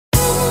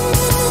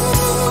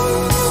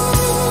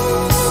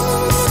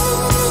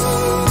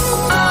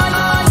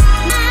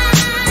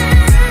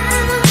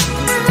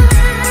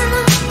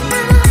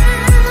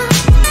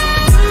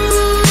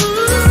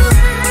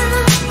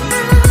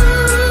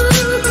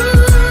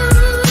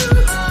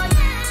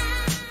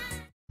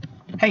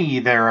Hey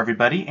there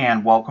everybody,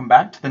 and welcome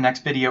back to the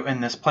next video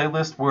in this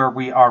playlist where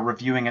we are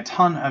reviewing a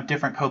ton of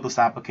different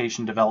codeless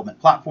application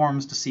development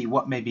platforms to see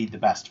what may be the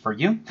best for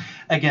you.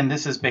 Again,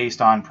 this is based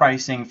on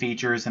pricing,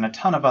 features, and a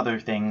ton of other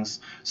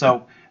things.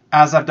 So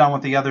as I've done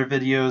with the other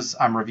videos,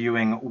 I'm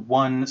reviewing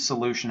one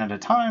solution at a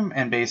time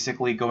and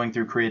basically going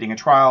through creating a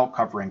trial,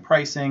 covering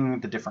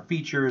pricing, the different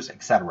features,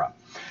 etc.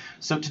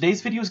 So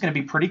today's video is going to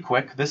be pretty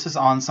quick. This is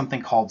on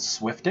something called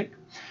Swiftic.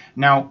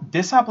 Now,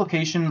 this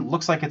application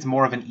looks like it's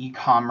more of an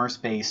e-commerce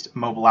based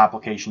mobile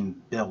application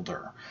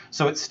builder.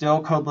 So it's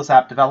still codeless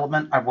app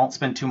development. I won't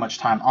spend too much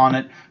time on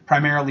it,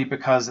 primarily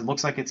because it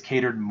looks like it's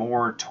catered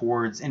more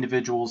towards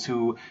individuals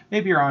who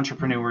maybe are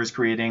entrepreneurs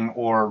creating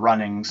or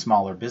running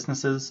smaller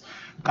businesses.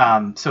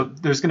 So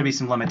there's going to be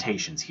some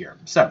limitations here.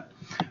 So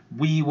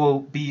we're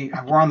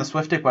on the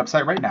Swiftic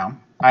website right now.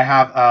 I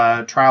have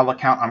a trial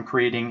account I'm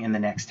creating in the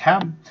next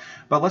tab,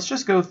 but let's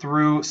just go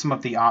through some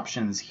of the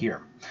options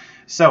here.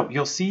 So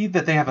you'll see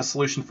that they have a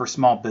solution for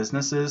small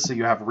businesses. So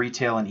you have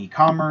retail and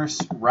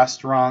e-commerce,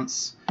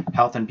 restaurants,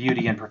 health and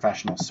beauty, and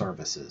professional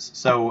services.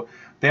 So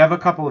they have a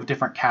couple of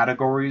different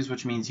categories,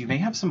 which means you may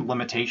have some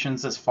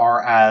limitations as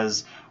far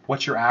as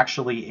what you're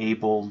actually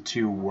able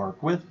to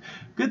work with.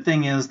 Good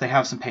thing is they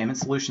have some payment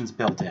solutions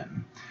built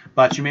in,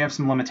 but you may have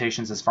some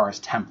limitations as far as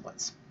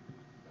templates.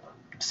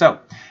 So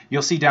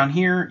you'll see down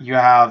here, you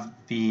have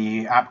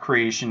the app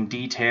creation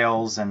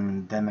details,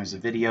 and then there's a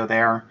video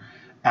there.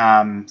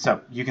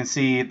 So you can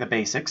see the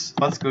basics.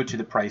 Let's go to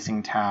the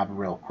pricing tab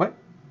real quick.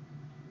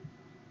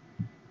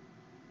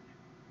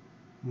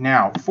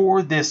 Now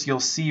for this, you'll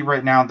see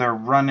right now they're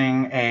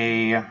running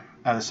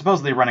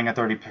supposedly running a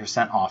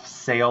 30% off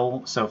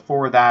sale. So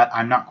for that,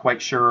 I'm not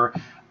quite sure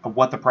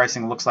what the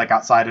pricing looks like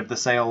outside of the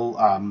sale,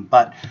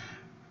 but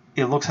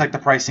it looks like the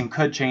pricing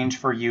could change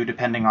for you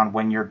depending on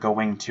when you're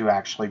going to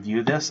actually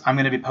view this. I'm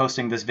going to be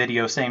posting this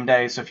video same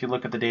day, so if you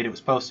look at the date it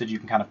was posted, you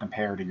can kind of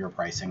compare to your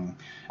pricing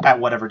at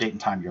whatever date and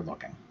time you're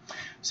looking.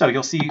 So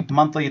you'll see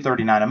monthly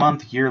 $39 a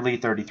month, yearly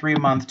 $33 a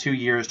month, 2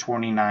 years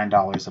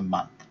 $29 a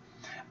month.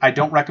 I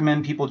don't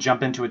recommend people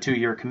jump into a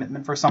 2-year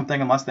commitment for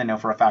something unless they know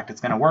for a fact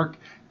it's going to work.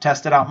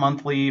 Test it out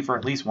monthly for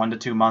at least 1 to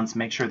 2 months,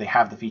 make sure they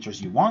have the features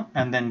you want,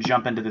 and then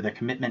jump into the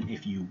commitment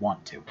if you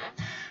want to.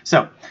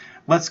 So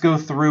let's go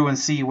through and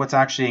see what's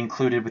actually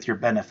included with your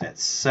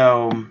benefits.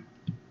 So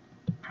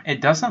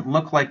it doesn't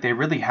look like they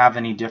really have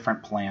any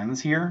different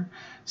plans here.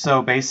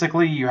 So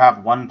basically you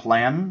have one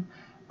plan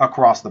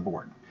across the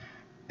board.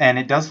 And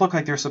it does look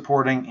like they're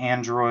supporting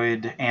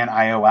Android and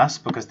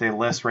iOS because they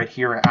list right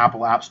here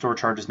Apple App Store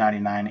charges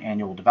 $99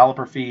 annual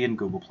developer fee and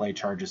Google Play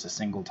charges a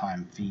single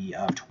time fee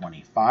of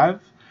 $25.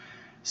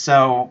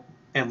 So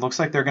it looks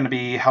like they're going to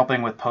be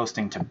helping with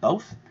posting to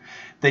both.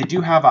 They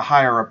do have a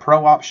hire a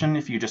pro option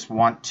if you just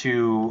want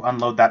to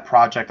unload that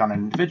project on an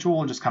individual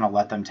and just kind of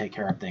let them take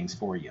care of things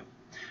for you.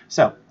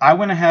 So I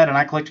went ahead and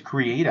I clicked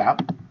Create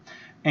App,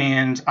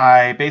 and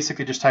I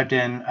basically just typed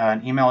in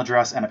an email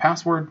address and a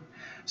password.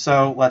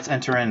 So let's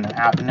enter in an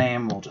app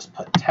name. We'll just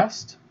put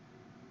test.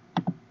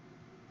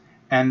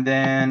 And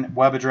then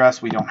web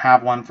address, we don't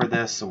have one for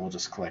this, so we'll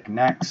just click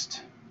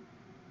next.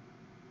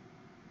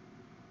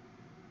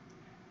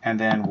 And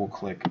then we'll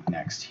click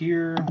next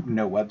here,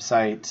 no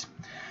website.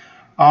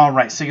 All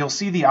right, so you'll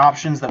see the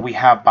options that we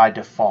have by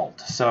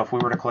default. So if we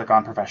were to click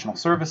on professional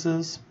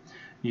services,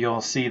 you'll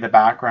see the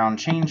background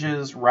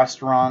changes,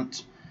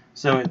 restaurant.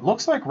 So it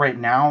looks like right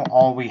now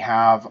all we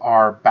have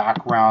are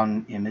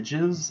background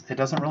images. It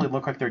doesn't really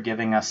look like they're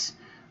giving us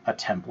a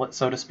template,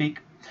 so to speak.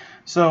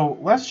 So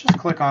let's just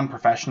click on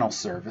professional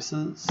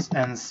services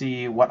and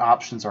see what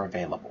options are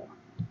available.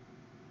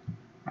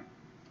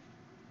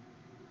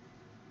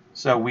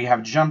 So we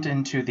have jumped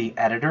into the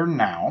editor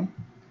now,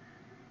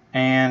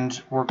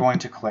 and we're going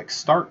to click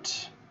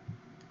Start.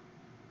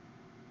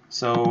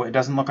 So it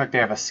doesn't look like they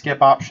have a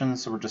skip option,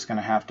 so we're just going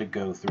to have to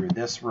go through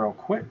this real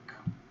quick.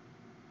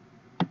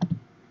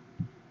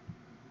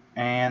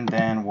 And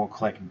then we'll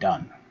click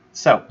Done.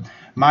 So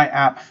my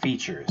app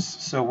features.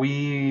 So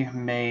we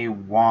may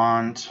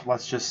want,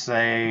 let's just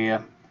say,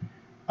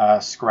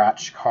 a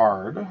scratch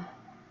card.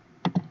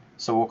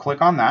 So we'll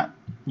click on that.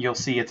 You'll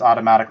see it's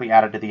automatically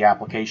added to the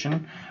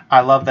application.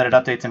 I love that it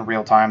updates in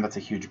real time. That's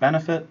a huge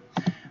benefit.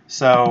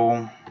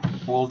 So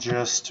we'll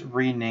just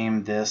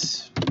rename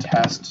this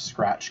Test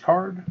Scratch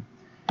Card,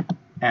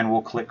 and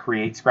we'll click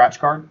Create Scratch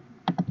Card.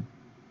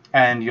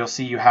 And you'll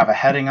see you have a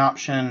heading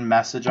option,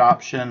 message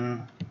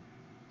option.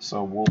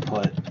 So we'll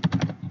put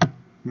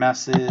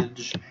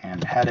message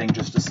and heading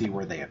just to see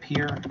where they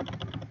appear.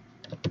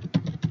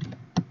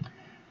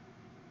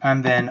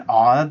 And then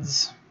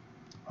odds.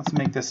 Let's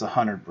make this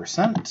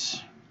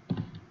 100%.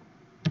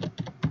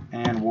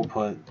 And we'll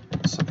put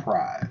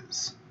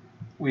surprise.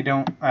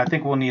 I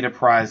think we'll need a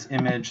prize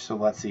image, so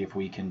let's see if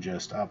we can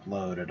just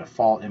upload a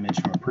default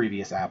image from a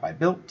previous app I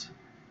built.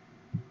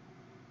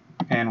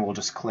 And we'll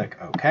just click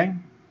OK.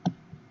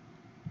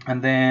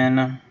 And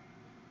then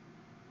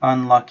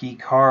unlucky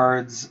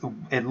cards.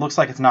 It looks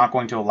like it's not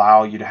going to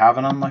allow you to have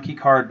an unlucky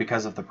card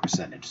because of the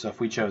percentage. So if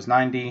we chose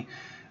 90,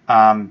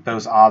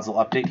 those odds will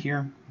update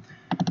here.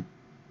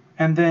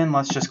 And then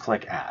let's just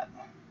click Add.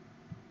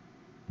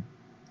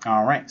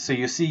 All right, so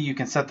you see you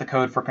can set the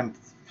code for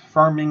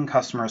confirming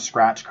customer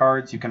scratch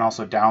cards. You can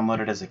also download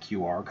it as a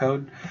QR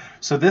code.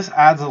 So this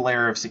adds a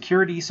layer of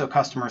security so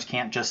customers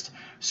can't just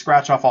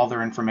scratch off all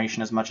their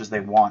information as much as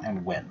they want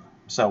and win.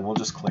 So we'll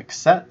just click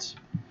Set.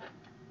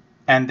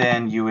 And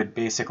then you would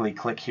basically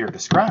click here to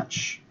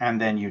scratch,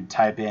 and then you'd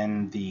type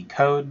in the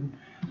code.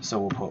 So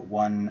we'll put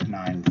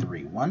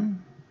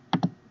 1931.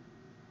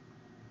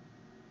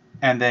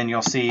 And then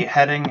you'll see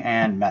heading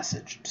and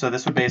message. So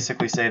this would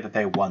basically say that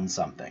they won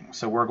something.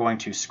 So we're going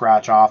to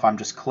scratch off. I'm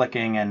just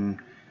clicking and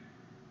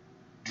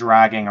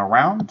dragging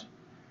around.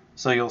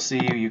 So you'll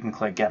see you can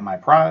click Get My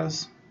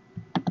Prize.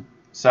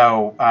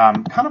 So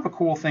kind of a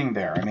cool thing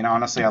there. I mean,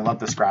 honestly, I love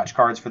the scratch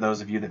cards for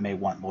those of you that may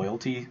want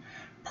loyalty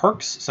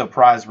perks. So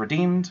prize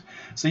redeemed.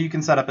 So you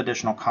can set up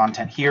additional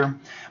content here.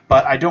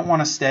 But I don't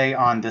want to stay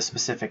on this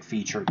specific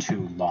feature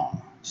too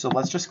long. So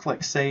let's just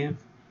click Save.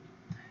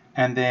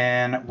 And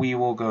then we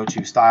will go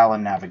to Style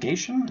and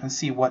Navigation and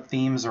see what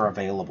themes are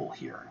available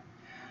here.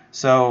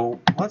 So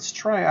let's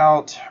try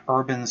out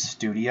Urban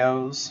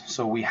Studios.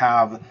 So we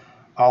have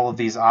all of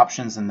these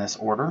options in this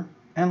order.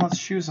 And let's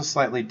choose a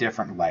slightly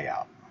different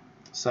layout.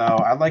 So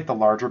I like the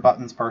larger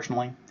buttons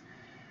personally.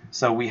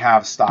 So we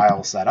have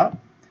Style set up.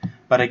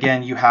 But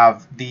again, you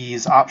have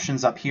these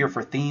options up here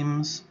for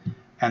themes.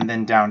 And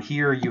then down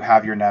here you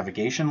have your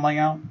navigation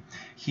layout.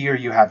 Here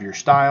you have your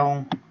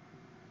style.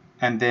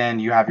 And then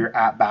you have your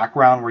app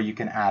background where you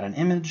can add an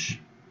image.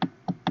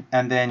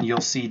 And then you'll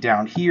see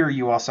down here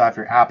you also have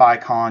your app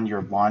icon,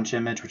 your launch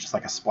image, which is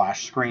like a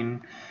splash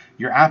screen,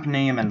 your app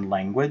name and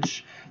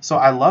language. So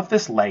I love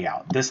this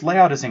layout. This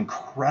layout is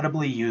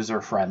incredibly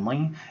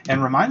user-friendly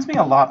and reminds me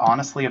a lot,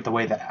 honestly, of the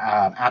way that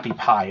Appy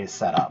Pie is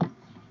set up.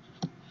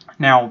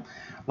 Now,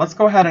 let's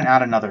go ahead and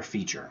add another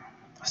feature.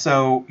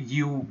 So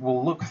you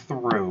will look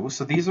through.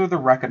 So these are the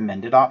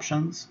recommended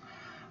options.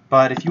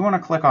 But if you want to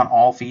click on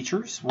all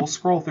features, we'll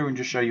scroll through and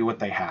just show you what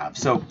they have.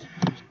 So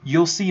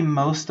you'll see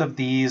most of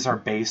these are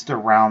based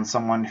around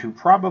someone who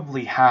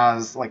probably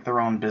has like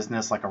their own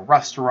business, like a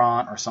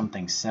restaurant or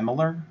something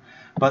similar.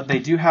 But they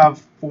do have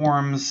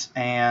forms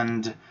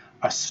and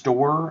a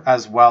store,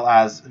 as well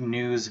as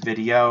news,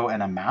 video,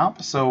 and a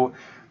map. So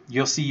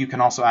you'll see you can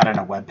also add in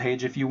a web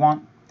page if you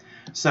want.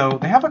 So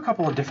they have a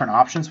couple of different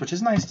options, which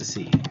is nice to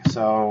see.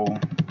 So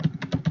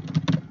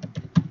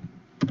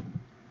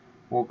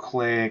we'll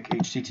click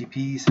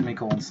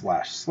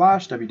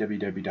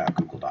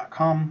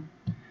http://www.google.com.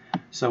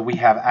 So we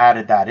have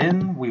added that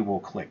in. We will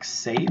click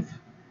Save.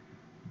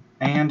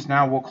 And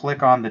now we'll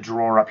click on the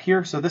drawer up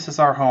here. So this is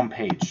our home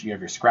page. You have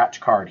your scratch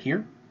card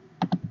here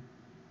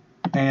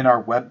and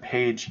our web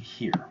page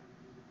here.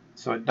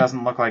 So it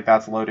doesn't look like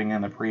that's loading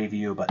in the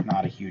preview, but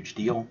not a huge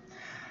deal.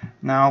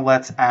 Now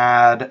let's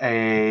add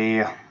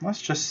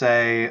let's just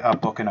say a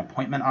book an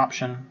appointment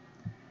option.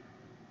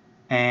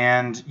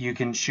 And you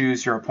can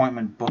choose your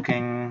appointment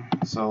booking.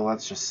 So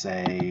let's just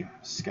say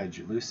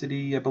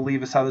Schedulicity, I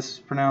believe is how this is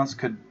pronounced.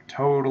 Could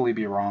totally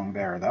be wrong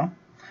there, though.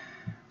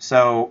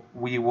 So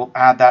we will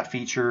add that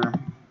feature.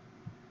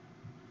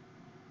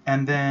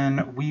 And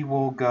then we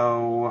will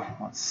go,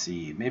 let's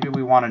see, maybe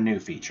we want a new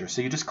feature.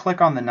 So you just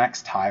click on the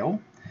next tile,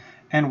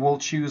 and we'll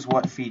choose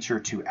what feature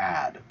to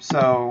add.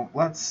 So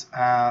let's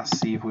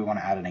see if we want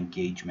to add an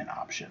engagement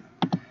option.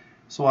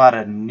 So we'll add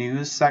a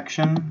news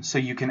section, so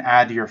you can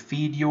add your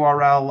feed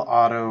URL,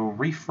 auto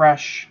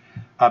refresh,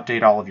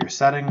 update all of your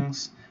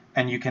settings,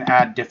 and you can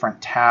add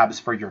different tabs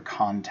for your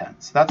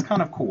content. So that's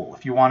kind of cool.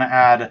 If you want to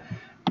add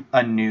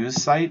a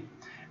news site,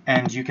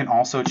 and you can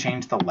also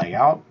change the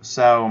layout.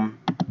 So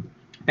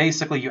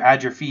basically you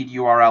add your feed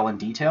URL and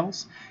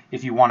details.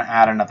 If you want to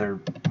add another,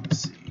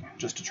 let's see,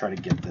 just to try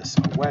to get this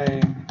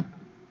away.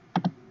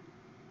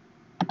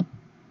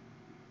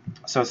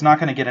 So it's not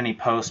going to get any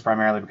posts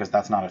primarily because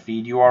that's not a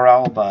feed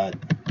URL, but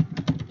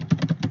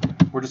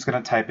we're just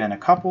going to type in a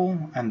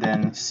couple and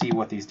then see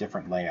what these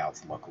different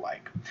layouts look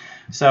like.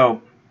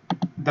 So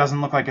it doesn't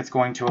look like it's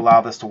going to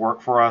allow this to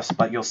work for us,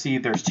 but you'll see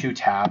there's 2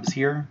 tabs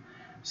here.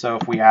 So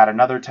if we add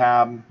another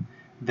tab,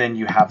 then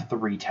you have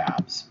 3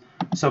 tabs.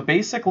 So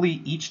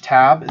basically each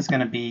tab is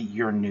going to be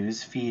your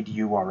news feed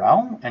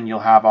URL, and you'll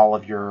have all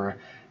of your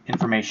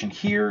information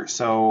here.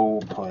 So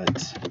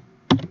put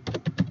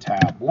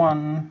tab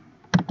 1,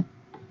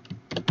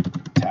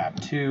 tab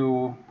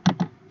 2,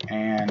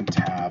 and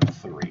tab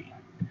 3.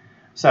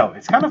 So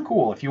it's kind of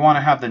cool. If you want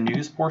to have the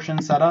news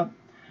portion set up,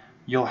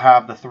 you'll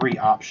have the 3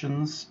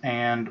 options,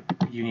 and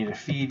you need a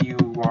feed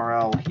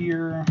URL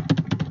here.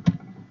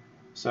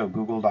 So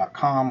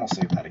google.com, we'll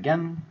save that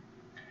again.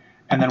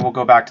 And then we'll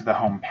go back to the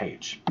home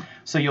page.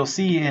 So you'll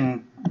see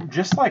in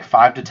just like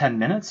 5 to 10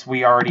 minutes,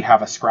 we already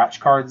have a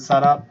scratch card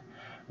set up.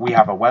 We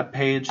have a web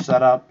page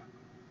set up,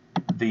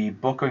 the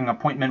booking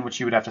appointment, which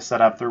you would have to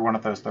set up through one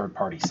of those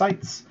third-party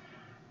sites.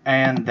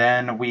 And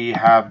then we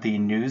have the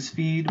news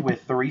feed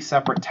with 3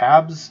 separate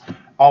tabs.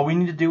 All we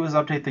need to do is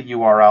update the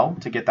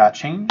URL to get that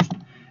changed.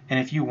 And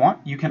if you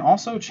want, you can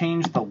also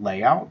change the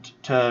layout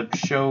to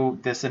show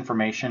this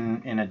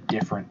information in a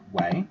different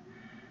way.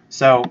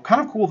 So kind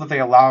of cool that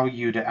they allow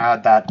you to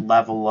add that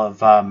level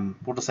of,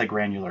 we'll just say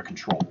granular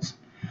controls.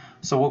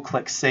 So we'll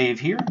click Save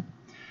here.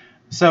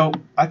 So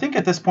I think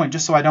at this point,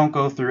 just so I don't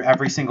go through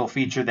every single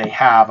feature they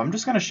have, I'm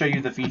just going to show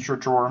you the feature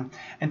drawer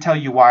and tell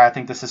you why I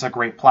think this is a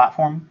great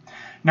platform.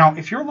 Now,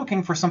 if you're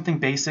looking for something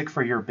basic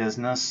for your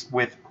business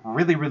with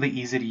really, really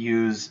easy to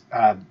use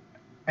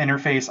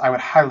interface, I would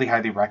highly,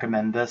 highly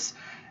recommend this.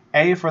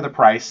 A, for the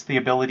price, the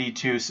ability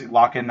to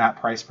lock in that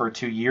price for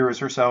 2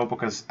 years or so,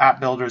 because app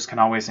builders can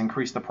always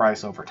increase the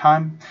price over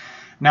time.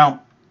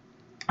 Now,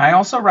 I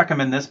also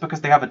recommend this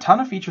because they have a ton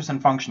of features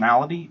and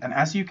functionality, and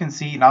as you can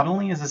see, not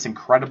only is this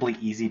incredibly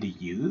easy to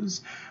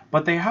use,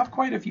 but they have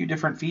quite a few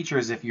different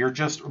features if you're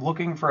just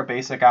looking for a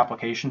basic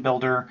application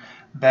builder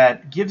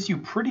that gives you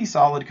pretty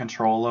solid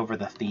control over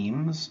the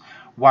themes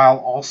while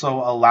also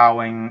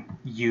allowing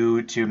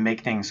you to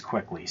make things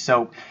quickly.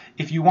 So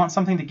if you want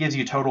something that gives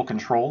you total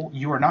control,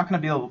 you are not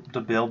going to be able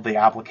to build the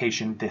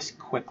application this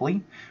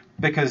quickly,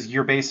 because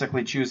you're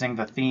basically choosing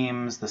the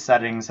themes, the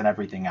settings, and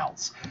everything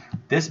else.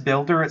 This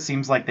builder, it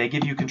seems like they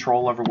give you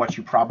control over what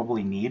you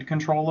probably need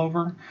control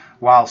over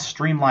while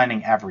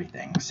streamlining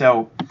everything.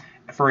 So,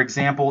 for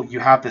example, you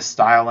have this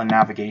style and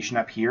navigation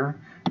up here.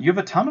 You have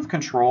a ton of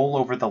control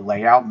over the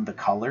layout and the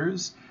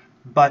colors,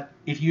 but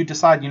if you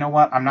decide, you know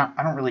what,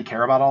 I don't really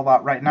care about all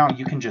that right now,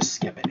 you can just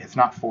skip it. It's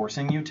not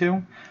forcing you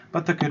to,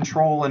 but the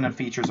control and the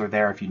features are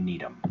there if you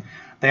need them.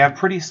 They have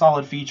pretty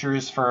solid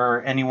features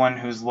for anyone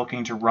who's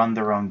looking to run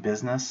their own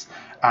business.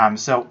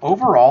 So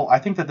overall, I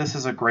think that this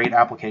is a great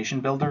application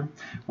builder.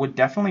 Would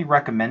definitely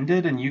recommend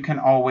it, and you can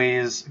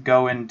always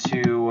go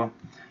into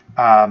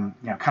kind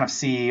of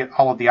see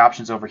all of the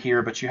options over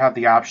here, but you have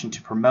the option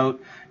to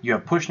promote. You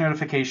have push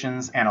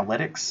notifications,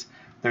 analytics.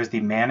 There's the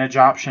manage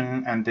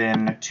option, and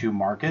then to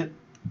market,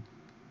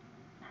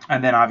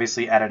 and then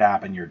obviously edit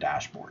app in your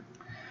dashboard.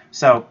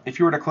 So if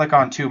you were to click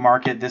on to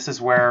market, this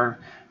is where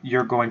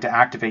you're going to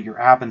activate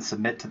your app and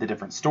submit to the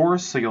different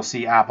stores. So you'll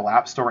see Apple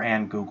App Store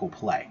and Google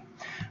Play.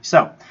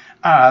 So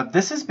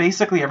this is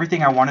basically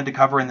everything I wanted to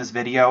cover in this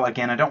video.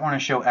 Again, I don't want to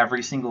show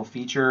every single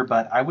feature,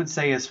 but I would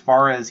say as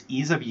far as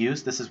ease of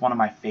use, this is one of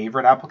my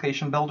favorite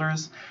application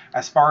builders.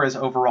 As far as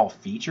overall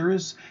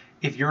features,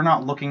 if you're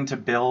not looking to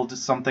build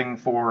something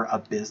for a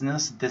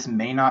business, this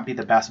may not be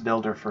the best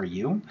builder for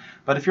you.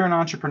 But if you're an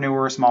entrepreneur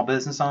or a small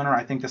business owner,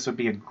 I think this would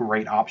be a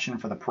great option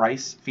for the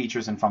price,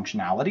 features, and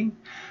functionality.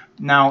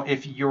 Now,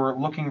 if you're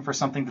looking for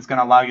something that's going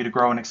to allow you to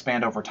grow and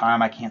expand over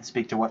time, I can't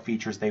speak to what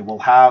features they will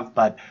have.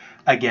 But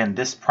again,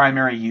 this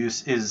primary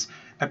use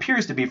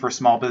appears to be for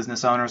small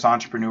business owners,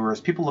 entrepreneurs,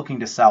 people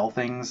looking to sell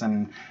things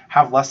and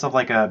have less of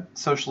like a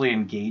socially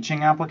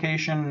engaging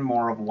application,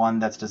 more of one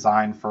that's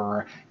designed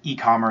for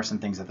e-commerce and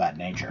things of that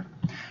nature.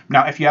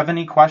 Now, if you have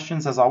any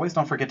questions, as always,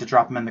 don't forget to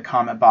drop them in the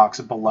comment box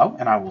below,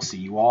 and I will see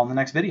you all in the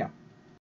next video.